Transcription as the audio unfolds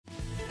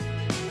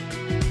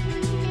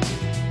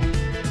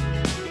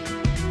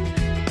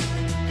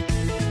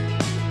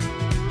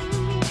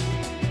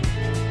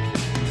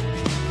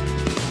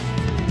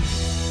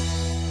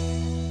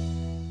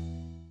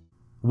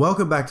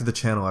Welcome back to the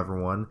channel,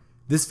 everyone.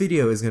 This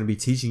video is going to be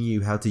teaching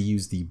you how to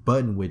use the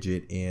button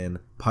widget in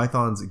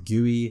Python's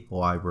GUI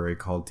library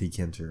called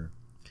Tkinter.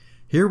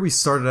 Here we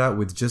started out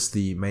with just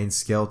the main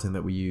skeleton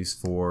that we use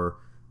for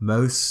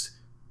most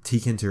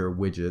Tkinter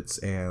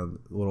widgets and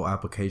little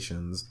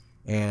applications.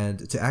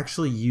 And to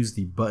actually use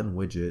the button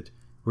widget,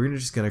 we're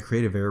just going to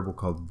create a variable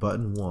called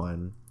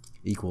button1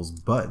 equals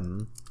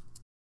button.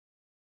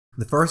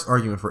 The first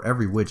argument for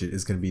every widget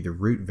is going to be the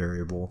root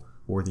variable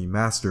or the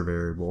master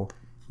variable.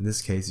 In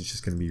this case, it's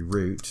just going to be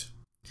root.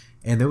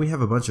 And then we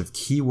have a bunch of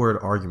keyword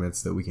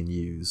arguments that we can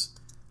use.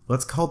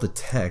 Let's call the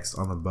text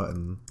on the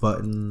button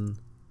button1.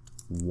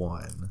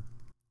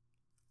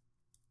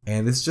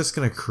 And this is just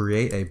going to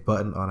create a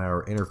button on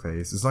our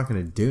interface. It's not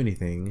going to do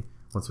anything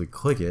once we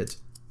click it,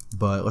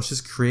 but let's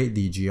just create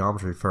the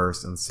geometry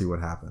first and see what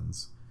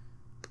happens.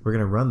 We're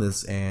going to run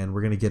this and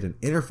we're going to get an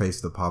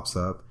interface that pops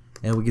up,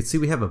 and we can see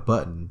we have a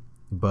button,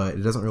 but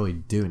it doesn't really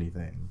do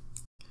anything.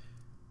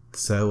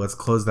 So let's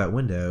close that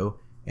window.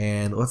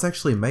 And let's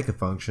actually make a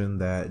function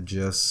that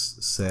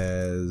just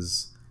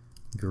says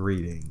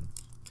greeting.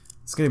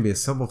 It's going to be a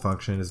simple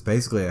function. It's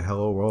basically a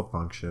hello world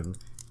function.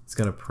 It's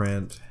going to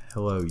print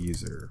hello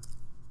user.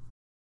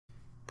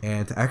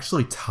 And to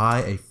actually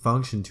tie a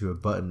function to a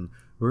button,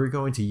 we're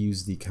going to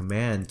use the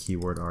command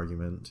keyword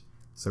argument.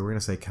 So we're going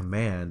to say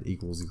command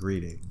equals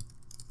greeting.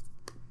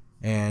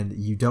 And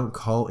you don't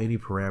call any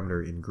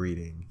parameter in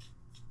greeting.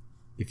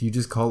 If you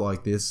just call it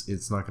like this,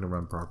 it's not going to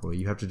run properly.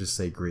 You have to just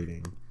say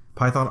greeting.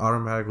 Python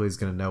automatically is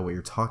going to know what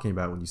you're talking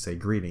about when you say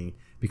greeting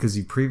because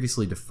you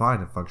previously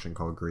defined a function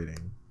called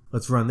greeting.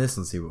 Let's run this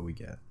and see what we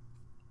get.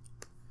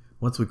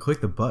 Once we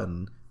click the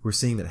button, we're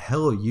seeing that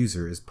hello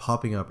user is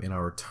popping up in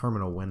our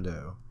terminal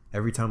window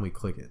every time we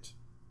click it.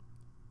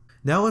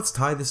 Now let's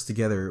tie this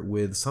together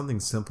with something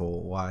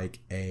simple like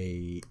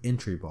a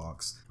entry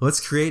box.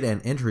 Let's create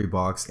an entry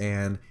box,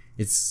 and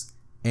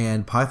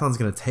Python's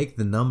going to take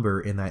the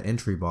number in that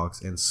entry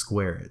box and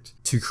square it.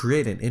 To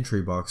create an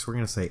entry box, we're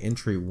going to say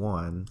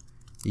entry1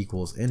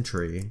 equals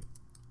entry.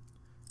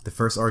 The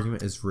first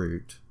argument is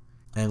root.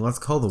 And let's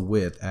call the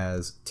width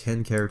as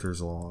 10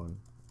 characters long.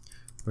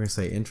 We're going to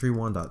say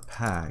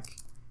entry1.pack,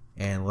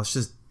 and let's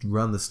just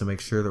run this to make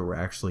sure that we're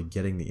actually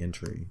getting the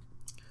entry.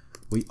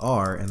 We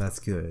are, and that's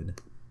good.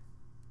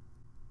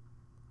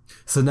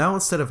 So now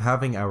instead of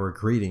having our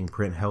greeting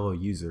print hello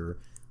user,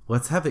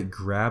 let's have it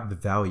grab the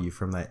value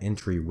from that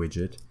entry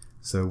widget.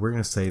 So we're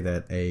going to say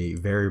that a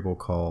variable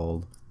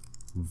called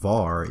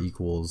var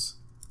equals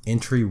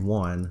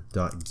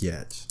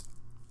entry1.get.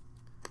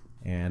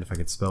 And if I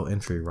could spell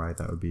entry right,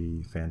 that would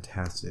be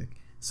fantastic.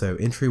 So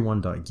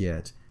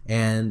entry1.get.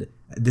 And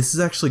this is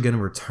actually going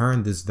to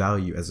return this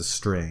value as a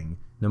string,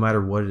 no matter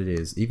what it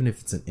is, even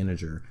if it's an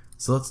integer.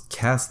 So let's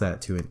cast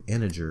that to an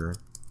integer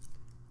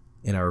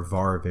in our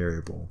var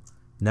variable.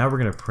 Now we're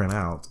going to print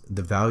out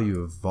the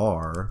value of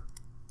var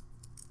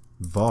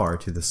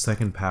to the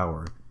second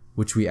power,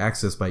 which we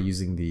access by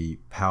using the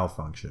pow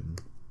function.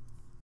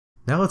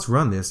 Now let's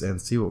run this and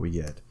see what we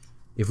get.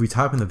 If we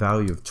type in the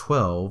value of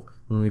 12,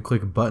 when we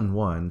click button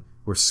 1,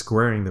 we're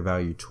squaring the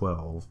value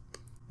 12.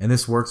 And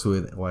this works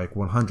with like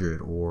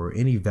 100 or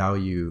any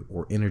value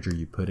or integer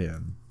you put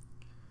in.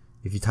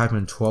 If you type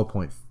in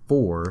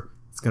 12.4,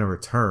 it's going to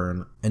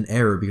return an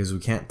error because we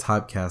can't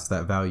typecast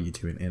that value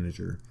to an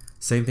integer.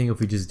 Same thing if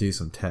we just do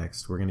some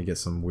text, we're going to get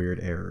some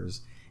weird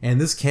errors. And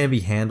this can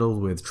be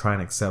handled with try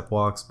and except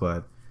blocks,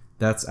 but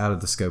that's out of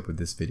the scope of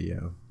this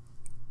video.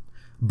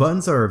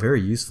 Buttons are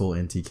very useful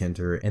in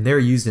Tkinter, and they're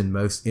used in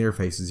most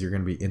interfaces you're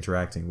going to be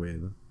interacting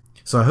with.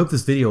 So I hope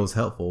this video was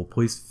helpful.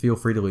 Please feel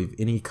free to leave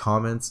any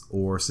comments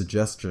or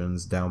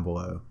suggestions down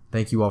below.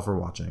 Thank you all for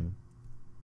watching.